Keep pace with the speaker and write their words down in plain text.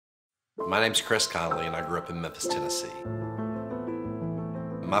My name's Chris Conlee, and I grew up in Memphis, Tennessee.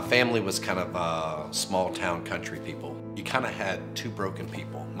 My family was kind of small town country people. You kind of had two broken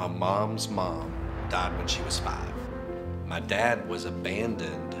people. My mom's mom died when she was 5. My dad was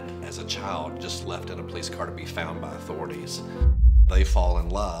abandoned as a child, just left in a police car to be found by authorities. They fall in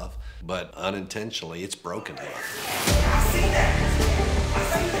love, but unintentionally, it's broken here. I see that.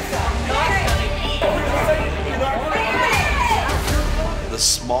 The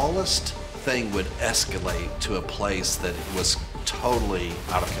smallest thing would escalate to a place that was totally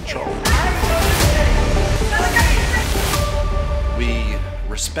out of control. We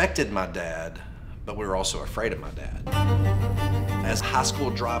respected my dad, but we were also afraid of my dad. As a high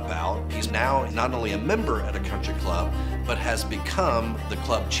school dropout, he's now not only a member at a country club, but has become the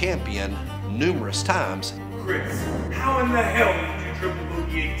club champion numerous times. Chris, how in the hell did you triple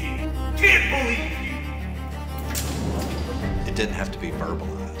bogey 18? Can't believe you! It didn't have to be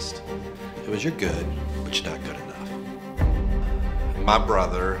verbalized. It was, you're good, but you're not good enough. My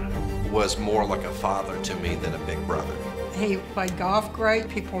brother was more like a father to me than a big brother. He played golf great,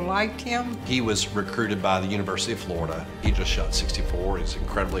 people liked him. He was recruited by the University of Florida. He just shot 64, he's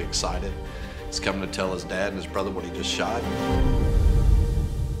incredibly excited. He's coming to tell his dad and his brother what he just shot.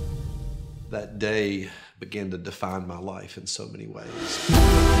 That day began to define my life in so many ways.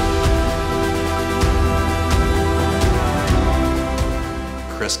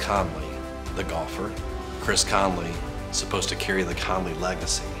 Chris Conlee, the golfer, Chris Conlee, supposed to carry the Conlee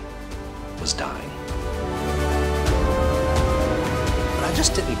legacy, was dying. But I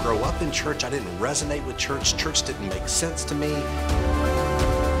just didn't grow up in church. I didn't resonate with church. Church didn't make sense to me.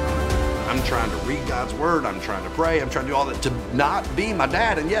 I'm trying to read God's word. I'm trying to pray. I'm trying to do all that to not be my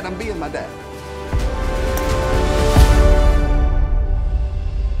dad, and yet I'm being my dad.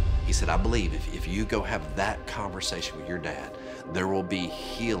 He said, I believe if you go have that conversation with your dad, there will be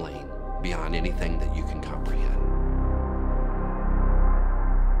healing beyond anything that you can